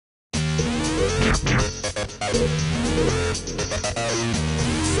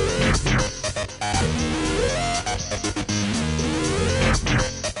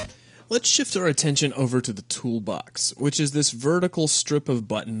Let's shift our attention over to the Toolbox, which is this vertical strip of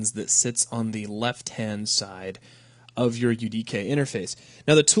buttons that sits on the left-hand side of your UDK interface.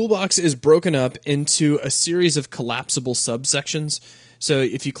 Now, the Toolbox is broken up into a series of collapsible subsections. So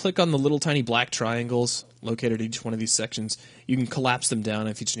if you click on the little tiny black triangles located at each one of these sections, you can collapse them down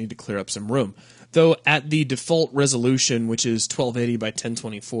if you just need to clear up some room. Though at the default resolution, which is 1280 by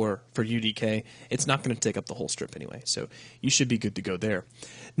 1024 for UDK, it's not going to take up the whole strip anyway, so you should be good to go there.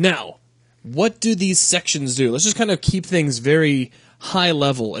 Now, what do these sections do? Let's just kind of keep things very high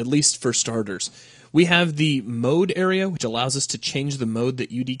level, at least for starters. We have the mode area, which allows us to change the mode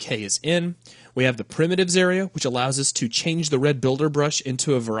that UDK is in. We have the primitives area, which allows us to change the red builder brush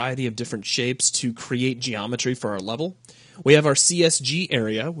into a variety of different shapes to create geometry for our level. We have our CSG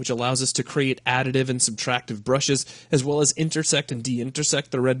area, which allows us to create additive and subtractive brushes, as well as intersect and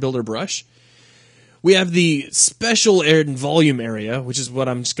de-intersect the red builder brush. We have the special air and volume area, which is what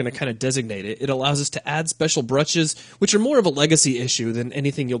I'm just going to kind of designate it. It allows us to add special brushes, which are more of a legacy issue than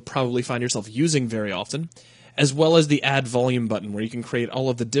anything you'll probably find yourself using very often, as well as the add volume button, where you can create all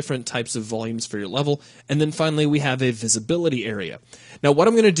of the different types of volumes for your level. And then finally, we have a visibility area. Now, what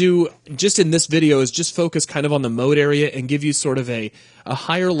I'm going to do just in this video is just focus kind of on the mode area and give you sort of a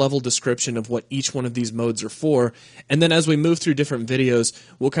higher level description of what each one of these modes are for. And then as we move through different videos,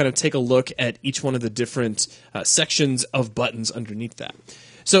 we'll kind of take a look at each one of the different sections of buttons underneath that.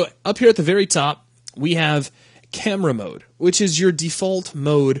 So up here at the very top, we have camera mode, which is your default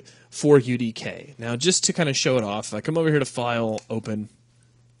mode for UDK. Now, just to kind of show it off, if I come over here to File, Open,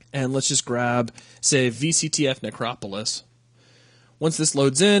 and let's just grab, say, VCTF Necropolis. Once this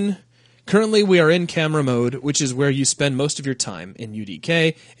loads in, currently we are in camera mode, which is where you spend most of your time in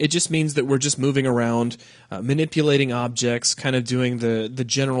UDK. It just means that we're just moving around, manipulating objects, kind of doing the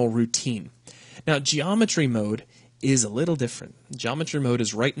general routine. Now, geometry mode is a little different. Geometry mode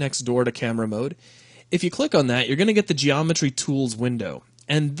is right next door to camera mode. If you click on that, you're going to get the Geometry Tools window.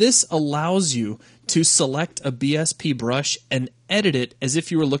 And this allows you to select a BSP brush and edit it as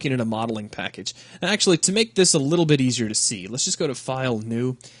if you were looking at a modeling package. Now, actually, to make this a little bit easier to see, let's just go to File,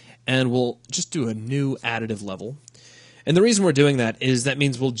 New, and we'll just do a new additive level. And the reason we're doing that is that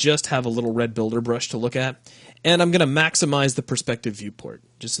means we'll just have a little red builder brush to look at. And I'm going to maximize the perspective viewport,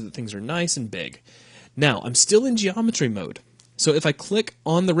 just so that things are nice and big. Now, I'm still in geometry mode. So if I click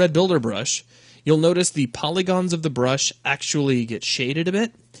on the red builder brush, you'll notice the polygons of the brush actually get shaded a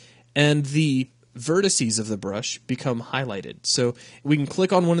bit, and the vertices of the brush become highlighted. So we can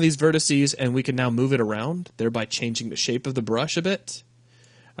click on one of these vertices, and we can now move it around, thereby changing the shape of the brush a bit.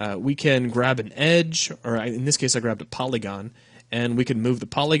 We can grab an edge, or in this case I grabbed a polygon, and we can move the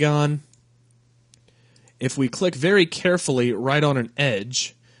polygon. If we click very carefully right on an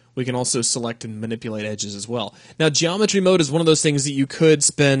edge, we can also select and manipulate edges as well. Now, geometry mode is one of those things that you could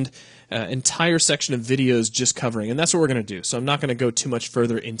spend an entire section of videos just covering, and that's what we're going to do. So I'm not going to go too much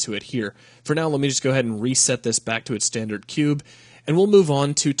further into it here. For now, let me just go ahead and reset this back to its standard cube, and we'll move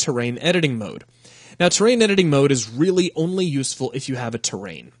on to terrain editing mode. Now, terrain editing mode is really only useful if you have a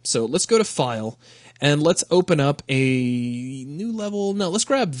terrain. So let's go to File, and let's open up a new level. No, let's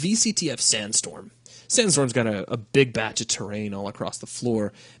grab VCTF Sandstorm. Sandstorm's got a big batch of terrain all across the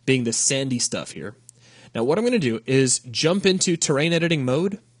floor, being the sandy stuff here. Now, what I'm going to do is jump into terrain editing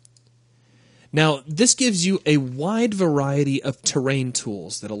mode. Now, this gives you a wide variety of terrain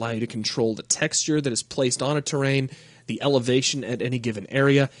tools that allow you to control the texture that is placed on a terrain, the elevation at any given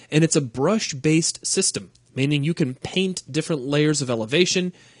area, and it's a brush-based system, meaning you can paint different layers of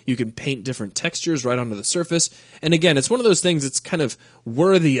elevation, you can paint different textures right onto the surface, and again, it's one of those things that's kind of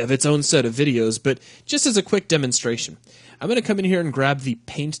worthy of its own set of videos, but just as a quick demonstration, I'm going to come in here and grab the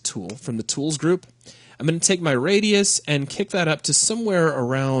Paint tool from the Tools group. I'm going to take my radius and kick that up to somewhere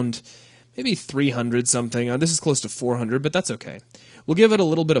around maybe 300 something. This is close to 400, but that's okay. We'll give it a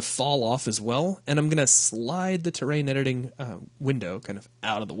little bit of fall off as well, and I'm going to slide the terrain editing window kind of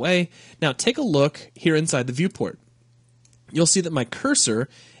out of the way. Now take a look here inside the viewport. You'll see that my cursor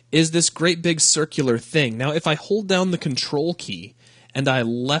is this great big circular thing. Now if I hold down the Control key and I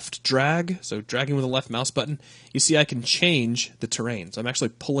left drag, so dragging with the left mouse button, you see I can change the terrain. So I'm actually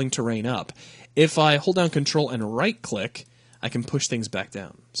pulling terrain up. If I hold down Control and right click, I can push things back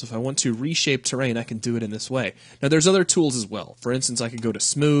down. So if I want to reshape terrain, I can do it in this way. Now there's other tools as well. For instance, I could go to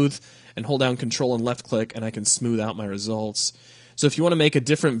Smooth and hold down Control and left click, and I can smooth out my results. So if you want to make a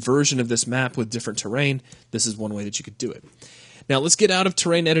different version of this map with different terrain, this is one way that you could do it. Now let's get out of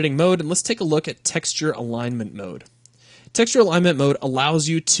terrain editing mode and let's take a look at texture alignment mode. Texture alignment mode allows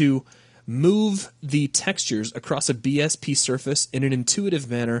you to move the textures across a BSP surface in an intuitive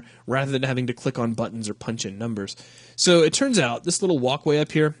manner rather than having to click on buttons or punch in numbers. So it turns out this little walkway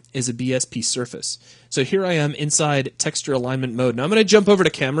up here is a BSP surface. So here I am inside texture alignment mode. Now I'm going to jump over to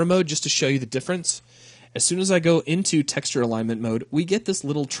camera mode just to show you the difference. As soon as I go into texture alignment mode, we get this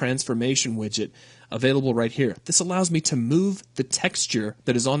little transformation widget available right here. This allows me to move the texture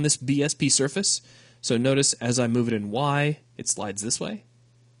that is on this BSP surface. So notice as I move it in Y, it slides this way.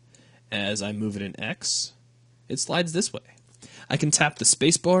 As I move it in X, it slides this way. I can tap the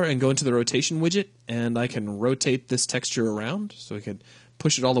spacebar and go into the rotation widget, and I can rotate this texture around. So we could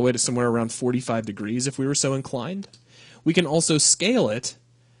push it all the way to somewhere around 45 degrees if we were so inclined. We can also scale it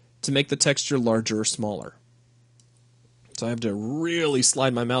to make the texture larger or smaller. So I have to really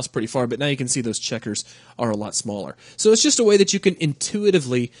slide my mouse pretty far, but now you can see those checkers are a lot smaller. So it's just a way that you can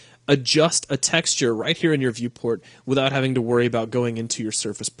intuitively adjust a texture right here in your viewport without having to worry about going into your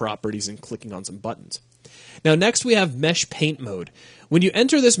surface properties and clicking on some buttons. Now next we have Mesh Paint mode. When you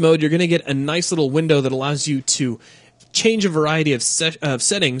enter this mode, you're going to get a nice little window that allows you to change a variety of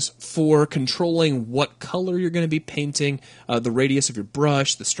settings for controlling what color you're going to be painting, the radius of your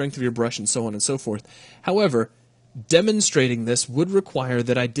brush, the strength of your brush, and so on and so forth. However, demonstrating this would require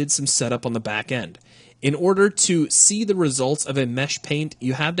that I did some setup on the back end. In order to see the results of a mesh paint,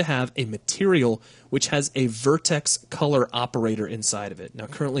 you have to have a material which has a vertex color operator inside of it. Now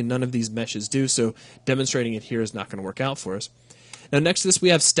currently none of these meshes do, so demonstrating it here is not going to work out for us. Now next to this we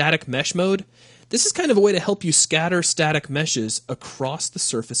have static mesh mode. This is kind of a way to help you scatter static meshes across the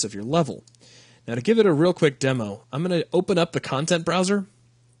surface of your level. Now to give it a real quick demo, I'm going to open up the content browser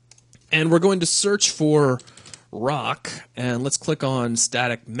and we're going to search for rock, and let's click on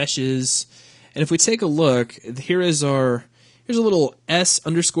static meshes. And if we take a look, here's a little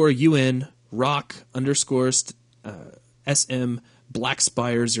S_UN rock _SM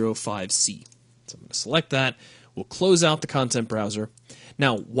blackspire05C. So I'm going to select that. We'll close out the content browser.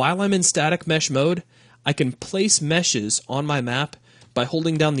 Now, while I'm in static mesh mode, I can place meshes on my map by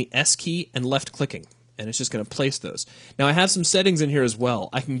holding down the S key and left clicking, and it's just going to place those. Now, I have some settings in here as well.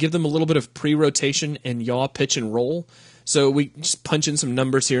 I can give them a little bit of pre-rotation and yaw, pitch, and roll. So we just punch in some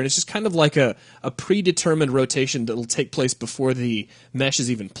numbers here, and it's just kind of like a predetermined rotation that will take place before the mesh is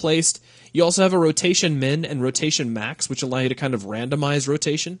even placed. You also have a rotation min and rotation max, which allow you to kind of randomize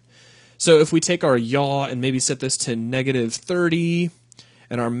rotation. So if we take our yaw and maybe set this to -30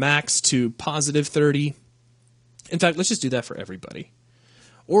 and our max to +30, in fact, let's just do that for everybody.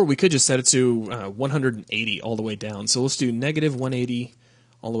 Or we could just set it to 180 all the way down. So let's do -180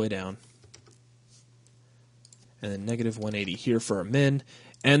 all the way down. And then -180 here for our min.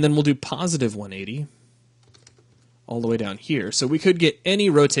 And then we'll do +180 all the way down here. So we could get any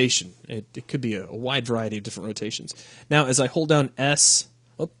rotation. It could be a wide variety of different rotations. Now, as I hold down S,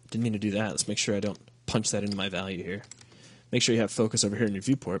 didn't mean to do that. Let's make sure I don't punch that into my value here. Make sure you have focus over here in your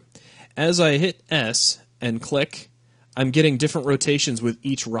viewport. As I hit S and click, I'm getting different rotations with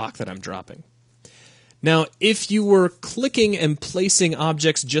each rock that I'm dropping. Now, if you were clicking and placing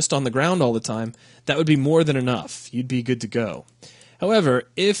objects just on the ground all the time, that would be more than enough. You'd be good to go. However,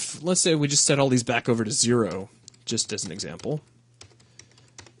 if, let's say we just set all these back over to 0, just as an example.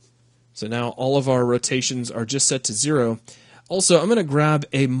 So now all of our rotations are just set to 0. Also, I'm going to grab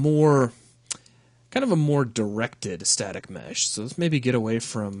a more directed static mesh. So let's maybe get away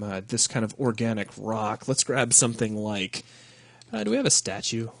from this kind of organic rock. Let's grab something like, do we have a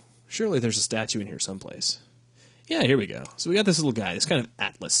statue? Surely there's a statue in here someplace. Yeah, here we go. So we got this little guy, this kind of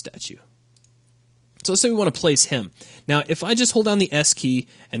Atlas statue. So let's say we want to place him. Now, if I just hold down the S key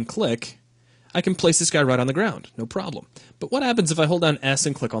and click, I can place this guy right on the ground, no problem. But what happens if I hold down S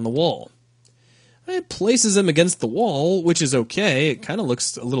and click on the wall? It places him against the wall, which is okay. It kind of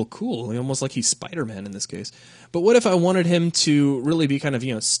looks a little cool, almost like he's Spider-Man in this case. But what if I wanted him to really be kind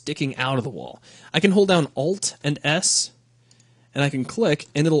of, sticking out of the wall? I can hold down Alt and S, and I can click,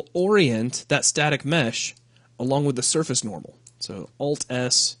 and it'll orient that static mesh along with the surface normal. So Alt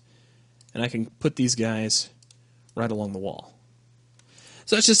S, and I can put these guys right along the wall.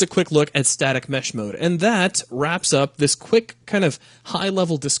 So that's just a quick look at static mesh mode, and that wraps up this quick kind of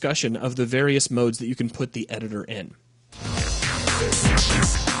high-level discussion of the various modes that you can put the editor in.